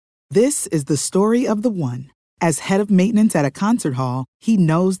This is the story of the one. As head of maintenance at a concert hall, he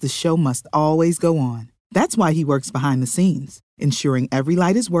knows the show must always go on. That's why he works behind the scenes, ensuring every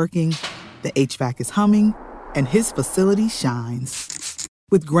light is working, the HVAC is humming, and his facility shines.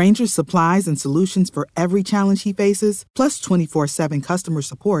 With Grainger's supplies and solutions for every challenge he faces, plus 24/7 customer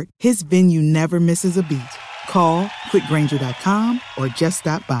support, his venue never misses a beat. Call quickgrainger.com or just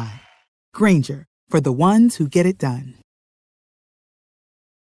stop by. Grainger, for the ones who get it done.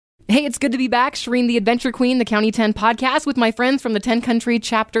 Hey, it's good to be back. Shireen, the Adventure Queen, the County 10 podcast with my friends from the 10 Country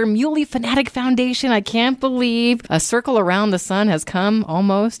Chapter Muley Fanatic Foundation. I can't believe a circle around the sun has come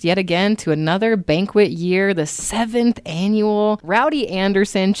almost yet again to another banquet year, the 7th annual. Rowdy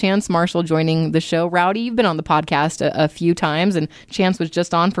Anderson, Chance Marshall joining the show. Rowdy, you've been on the podcast a few times, and Chance was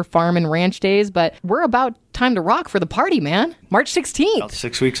just on for Farm and Ranch Days, but we're about time to rock for the party, man. March 16th. About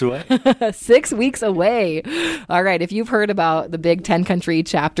 6 weeks away. 6 weeks away. All right. If you've heard about the big 10 Country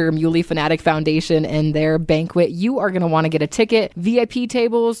Chapter Muley Fanatic Foundation and their banquet, you are going to want to get a ticket. VIP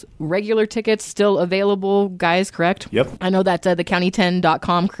tables, regular tickets still available, guys, correct? Yep. I know that the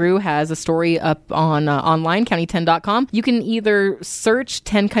county10.com crew has a story up on online, county10.com. You can either search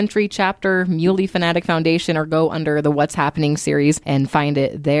 10 Country Chapter Muley Fanatic Foundation or go under the What's Happening series and find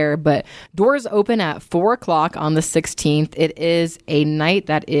it there. But doors open at 4 o'clock on the 16th. It is a night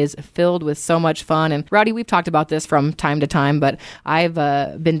that is filled with so much fun. And Rowdy, we've talked about this from time to time, but I've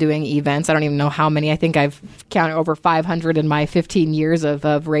been doing events. I don't even know how many. I think I've counted over 500 in my 15 years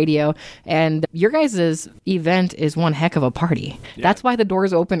of radio. And your guys' event is one heck of a party. Yeah. That's why the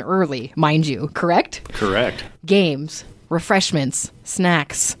doors open early, mind you, correct? Correct. Games, refreshments,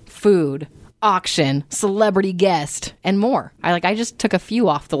 snacks, food, auction, celebrity guest, and more. I just took a few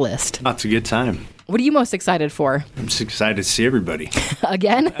off the list. That's a good time. What are you most excited for? I'm just excited to see everybody.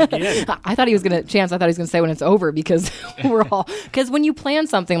 Again? Again. I thought he was going to say when it's over because because when you plan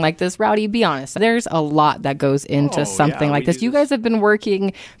something like this, Rowdy, be honest, there's a lot that goes into something like this. You guys have been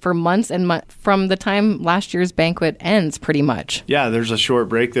working for months and months from the time last year's banquet ends, pretty much. Yeah, there's a short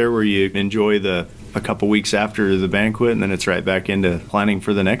break there where you enjoy a couple weeks after the banquet, and then it's right back into planning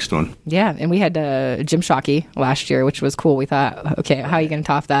for the next one. Yeah, and we had Jim Shockey last year, which was cool. We thought, okay, how are you going to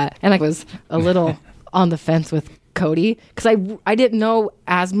top that? And I was a little on the fence with Cody because I didn't know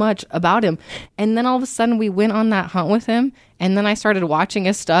as much about him. And then all of a sudden we went on that hunt with him. And then I started watching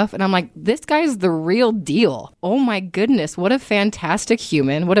his stuff and I'm like, this guy's the real deal. Oh my goodness. What a fantastic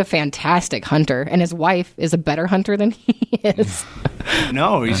human. What a fantastic hunter. And his wife is a better hunter than he is.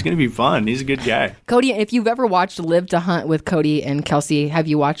 No, he's going to be fun. He's a good guy. Cody, if you've ever watched Live to Hunt with Cody and Kelsey, have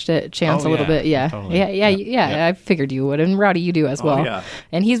you watched it, Chance, a little bit? Yeah. Totally. Yeah. I figured you would. And Rowdy, you do as well. Yeah.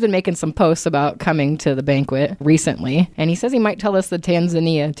 And he's been making some posts about coming to the banquet recently. And he says he might tell us the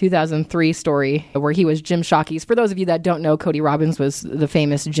Tanzania 2003 story where he was Jim Shockey's. For those of you that don't know, Cody Robbins was the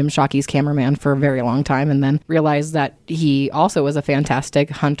famous Jim Shockey's cameraman for a very long time and then realized that he also was a fantastic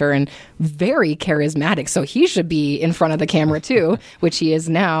hunter and very charismatic. So he should be in front of the camera too, which he is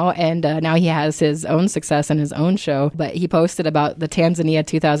now. And now he has his own success and his own show. But he posted about the Tanzania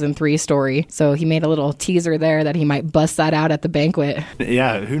 2003 story. So he made a little teaser there that he might bust that out at the banquet.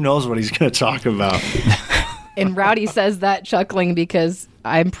 Yeah, who knows what he's going to talk about. And Rowdy says that chuckling because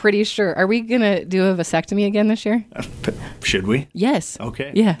I'm pretty sure. Are we going to do a vasectomy again this year? Should we? Yes.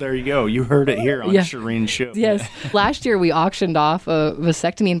 Okay. Yeah. There you go. You heard it here on Shireen's show. Yes. Last year we auctioned off a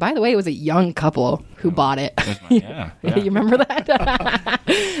vasectomy. And by the way, it was a young couple who bought it. Yeah. You remember that?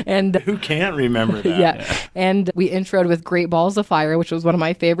 And who can't remember that? Yeah. And we introed with Great Balls of Fire, which was one of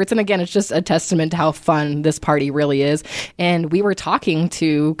my favorites. And again, it's just a testament to how fun this party really is. And we were talking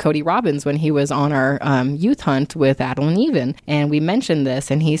to Cody Robbins when he was on our youth hunt with Adel and Even. And we mentioned this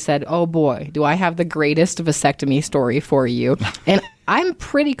and he said, oh boy, do I have the greatest vasectomy story for you. And I'm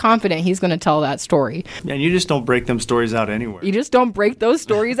pretty confident he's going to tell that story. Yeah, and you just don't break them stories out anywhere. You just don't break those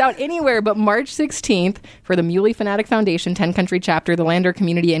stories out anywhere. But March 16th for the Muley Fanatic Foundation 10 Country Chapter, the Lander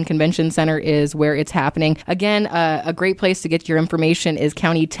Community and Convention Center is where it's happening. Again, a great place to get your information is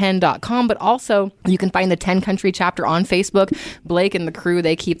county10.com, but also you can find the 10 Country Chapter on Facebook. Blake and the crew,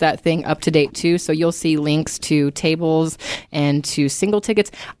 they keep that thing up to date too. So you'll see links to tables and to single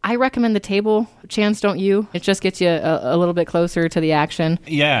tickets. I recommend the table, Chance, don't you? It just gets you a little bit closer to the action.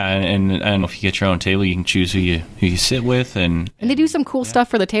 Yeah, and I don't know, if you get your own table, you can choose who you sit with, and they do some cool stuff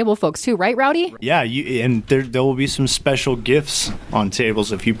for the table folks too, right, Rowdy? Yeah, and there will be some special gifts on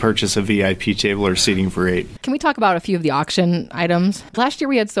tables if you purchase a VIP table or seating for 8. Can we talk about a few of the auction items? Last year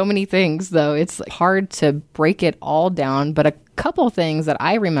we had so many things, though it's hard to break it all down, but couple things that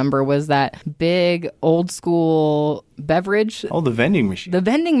I remember was that big old school beverage. Oh, the vending machine. The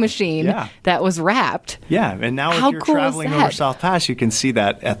vending machine Yeah. that was wrapped. Yeah, and now How if you're cool is traveling that? over South Pass, you can see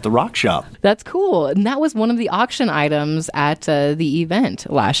that at the Rock Shop. That's cool. And that was one of the auction items at the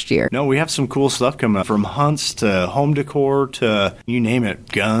event last year. No, we have some cool stuff coming up, from hunts to home decor to you name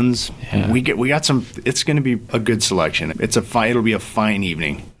it, guns. Yeah. We got some. It's going to be a good selection. It'll be a fine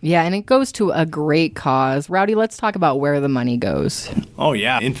evening. Yeah, and it goes to a great cause. Rowdy, let's talk about where the money goes. Oh,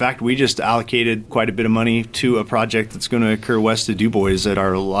 yeah. In fact, we just allocated quite a bit of money to a project that's going to occur west of Du Bois at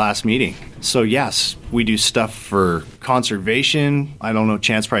our last meeting. So, yes, we do stuff for conservation. I don't know,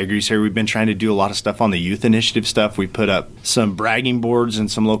 Chance probably agrees here. We've been trying to do a lot of stuff on the youth initiative stuff. We put up some bragging boards in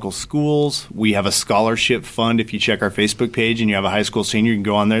some local schools. We have a scholarship fund. If you check our Facebook page and you have a high school senior, you can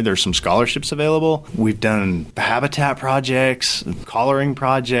go on there. There's some scholarships available. We've done habitat projects, collaring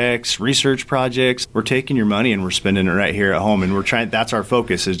projects, research projects. We're taking your money and we're spending it right here at home. And we're trying, that's our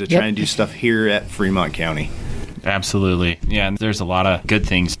focus, is to try and do stuff here at Fremont County. Absolutely. Yeah, and there's a lot of good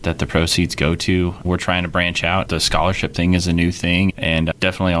things that the proceeds go to. We're trying to branch out. The scholarship thing is a new thing, and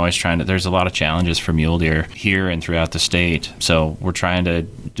definitely always trying to, there's a lot of challenges for mule deer here and throughout the state. So we're trying to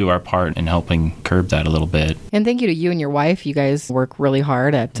do our part in helping curb that a little bit. And thank you to you and your wife. You guys work really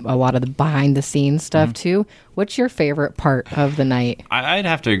hard at a lot of the behind the scenes stuff too. What's your favorite part of the night? I'd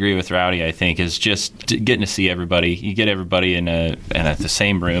have to agree with Rowdy, I think, is just getting to see everybody. You get everybody in the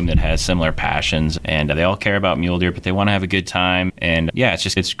same room that has similar passions, and they all care about mule deer, but they want to have a good time. And yeah,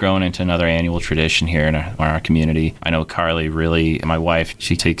 it's grown into another annual tradition here in our community. I know Carly really, my wife,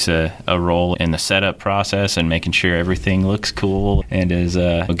 she takes a role in the setup process and making sure everything looks cool and is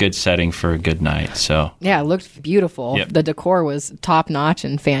a good setting for a good night. So yeah, it looked beautiful. Yep. The decor was top notch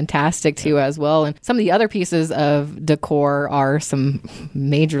and fantastic too as well. And some of the other pieces of decor are some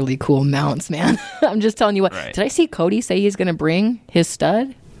majorly cool mounts, man. I'm just telling you what. Right. Did I see Cody say he's going to bring his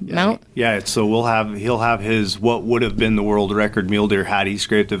stud mount? Yeah, so he'll have his what would have been the world record mule deer hat. He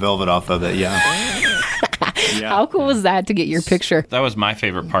scraped the velvet off of it. Yeah. How cool was that to get your picture? that was my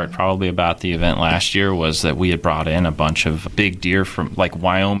favorite part probably about the event last year, was that we had brought in a bunch of big deer from like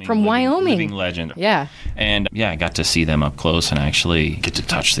Wyoming. From Wyoming. Living legend. Yeah. And yeah, I got to see them up close and actually get to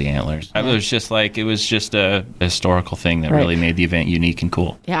touch the antlers. It was just a historical thing that really made the event unique and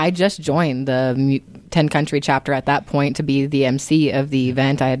cool. Yeah, I just joined the 10 Country chapter at that point to be the MC of the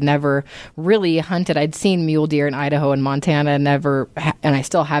event. I had never really hunted. I'd seen mule deer in Idaho and Montana, and I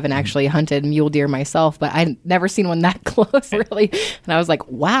still haven't actually hunted mule deer myself, but I'd never seen one that close, really. And I was like,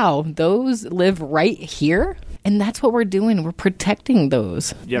 wow, those live right here? And that's what we're doing. We're protecting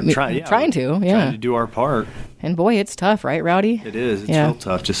those. Yeah, trying to do our part. And boy, it's tough, right, Rowdy? It is. It's real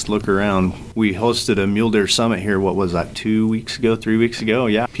tough. Just look around. We hosted a mule deer summit here, what was that, 3 weeks ago?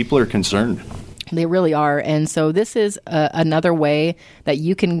 Yeah, people are concerned. They really are. And so this is another way that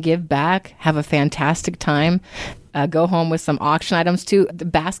you can give back, have a fantastic time. Go home with some auction items too, the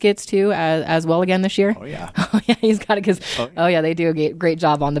baskets too, as well again this year. Oh yeah, oh yeah, he's got it because they do a great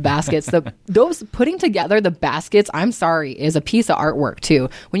job on the baskets. Those putting together the baskets, I'm sorry, is a piece of artwork too.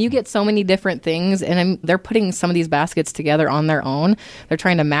 When you get so many different things, and they're putting some of these baskets together on their own. They're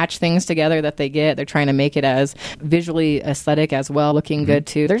trying to match things together that they get. They're trying to make it as visually aesthetic as well, looking good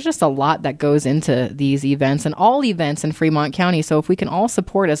too. There's just a lot that goes into these events and all events in Fremont County. So if we can all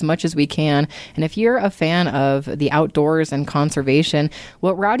support as much as we can, and if you're a fan of the outdoors and conservation,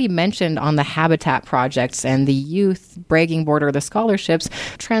 what Rowdy mentioned on the habitat projects and the youth bragging board or the scholarships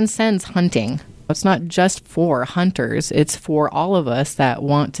transcends hunting. It's not just for hunters. It's for all of us that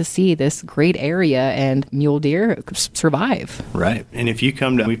want to see this great area and mule deer survive. Right. And if you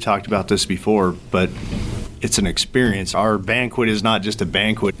come to, we've talked about this before, but it's an experience. Our banquet is not just a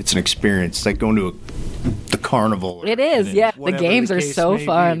banquet. It's an experience. It's like going to the carnival. It is, yeah. The games are so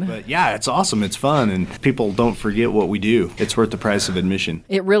fun. But yeah, it's awesome. It's fun. And people don't forget what we do. It's worth the price of admission.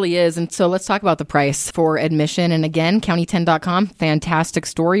 It really is. And so let's talk about the price for admission. And again, county10.com, fantastic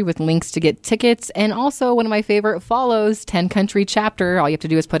story with links to get tickets. And also one of my favorite follows, 10 Country Chapter. All you have to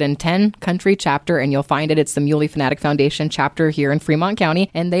do is put in 10 Country Chapter and you'll find it. It's the Muley Fanatic Foundation chapter here in Fremont County.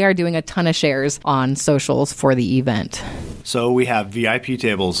 And they are doing a ton of shares on socials for the event. So we have VIP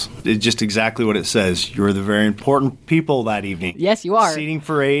tables. It's just exactly what it says. You're the very important people that evening. Yes, you are. Seating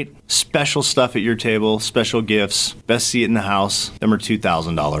for 8, special stuff at your table, special gifts, best seat in the house. Them are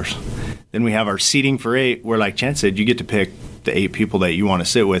 $2,000. Then we have our seating for 8, where, like Chance said, you get to pick the 8 people that you want to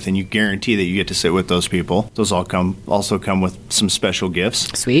sit with, and you guarantee that you get to sit with those people. Those also come with some special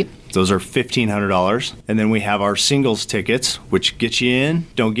gifts. Sweet. Those are $1,500. And then we have our singles tickets, which get you in.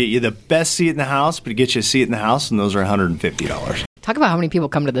 Don't get you the best seat in the house, but it gets you a seat in the house, and those are $150. Talk about how many people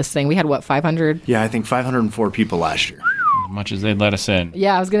come to this thing. We had, 500? Yeah, I think 504 people last year. much as they'd let us in.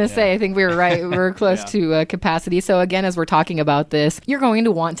 Yeah, I was going to say, I think we were right. We were close to capacity. So again, as we're talking about this, you're going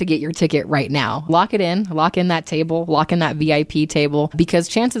to want to get your ticket right now. Lock it in. Lock in that table. Lock in that VIP table. Because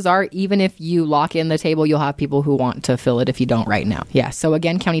chances are, even if you lock in the table, you'll have people who want to fill it if you don't right now. Yeah, so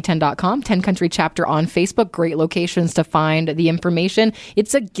again, county10.com, 10 Country Chapter on Facebook. Great locations to find the information.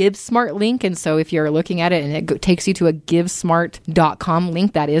 It's a GiveSmart link. And so if you're looking at it and it takes you to a GiveSmart.com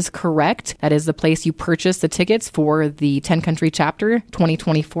link, that is correct. That is the place you purchase the tickets for the 10 Country Chapter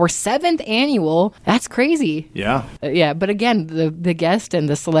 2024 7th annual. That's crazy. Yeah. Yeah. But again, the guest and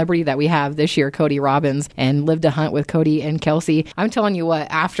the celebrity that we have this year, Cody Robbins, and Live to Hunt with Cody and Kelsey. I'm telling you what,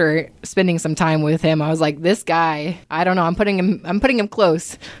 after spending some time with him, I was like, this guy, I don't know. I'm putting him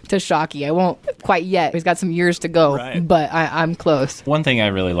close to Shockey. I won't quite yet. He's got some years to go, but I'm close. One thing I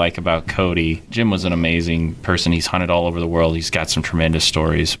really like about Cody, Jim was an amazing person. He's hunted all over the world. He's got some tremendous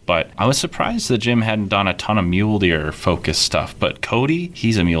stories, but I was surprised that Jim hadn't done a ton of mule deer focused stuff. But Cody,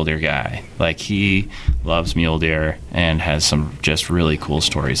 he's a mule deer guy. Like, he loves mule deer and has some just really cool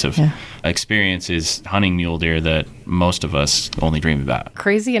stories of experiences hunting mule deer that most of us only dream about.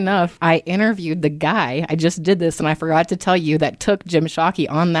 Crazy enough, I interviewed the guy, I just did this and I forgot to tell you, that took Jim Shockey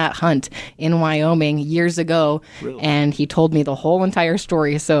on that hunt in Wyoming years ago. Really? And he told me the whole entire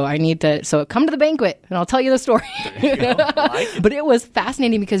story. So come to the banquet and I'll tell you the story. But it was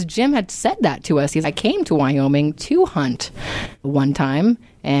fascinating because Jim had said that to us. I came to Wyoming to hunt one time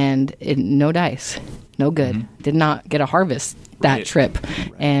and no dice, no good. Mm-hmm. Did not get a harvest that trip.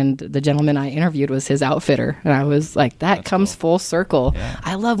 And the gentleman I interviewed was his outfitter. And I was like, that's comes cool. Full circle. Yeah.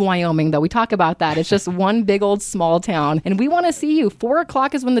 I love Wyoming, though. We talk about that. It's just one big old small town. And we want to see you.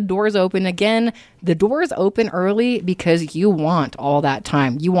 4:00 is when the doors open. Again, the doors open early because you want all that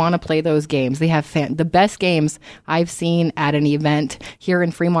time. You want to play those games. They have the best games I've seen at an event here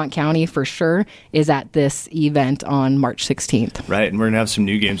in Fremont County for sure is at this event on March 16th. Right. And we're going to have some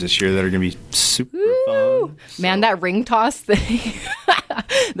new games this year that are going to be super fun. So. Man, that ring toss thing.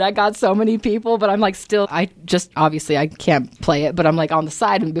 That got so many people, but I'm like, still, obviously I can't play it, but I'm like on the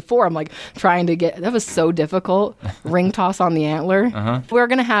side, and before I'm like trying to that was so difficult. Ring toss on the antler. We're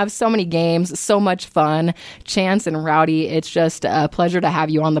going to have so many games, so much fun. Chance and Rowdy, it's just a pleasure to have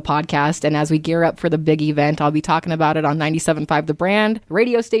you on the podcast. And as we gear up for the big event, I'll be talking about it on 97.5 The Brand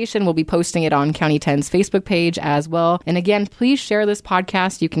radio station. We'll be posting it on County 10's Facebook page as well. And again, please share this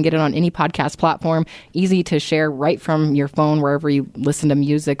podcast. You can get it on any podcast platform. Easy to share right from your phone, wherever you listen to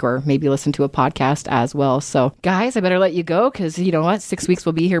music or maybe listen to a podcast as well. So guys, I better let you go because you know what? 6 weeks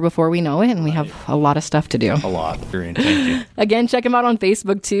will be here before we know it, and we have a lot of stuff to do. A lot. Thank you. Again, check them out on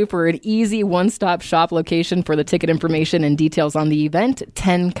Facebook too for an easy one-stop shop location for the ticket information and details on the event.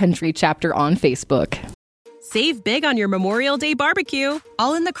 10 Country Chapter on Facebook. Save big on your Memorial Day barbecue,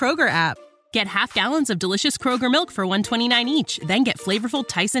 all in the Kroger app. Get half gallons of delicious Kroger milk for $1.29 each. Then get flavorful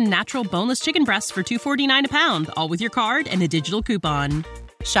Tyson natural boneless chicken breasts for $2.49 a pound, all with your card and a digital coupon.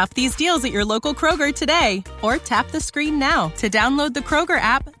 Shop these deals at your local Kroger today, or tap the screen now to download the Kroger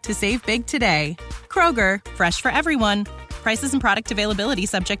app to save big today. Kroger, fresh for everyone. Prices and product availability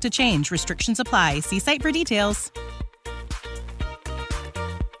subject to change. Restrictions apply. See site for details.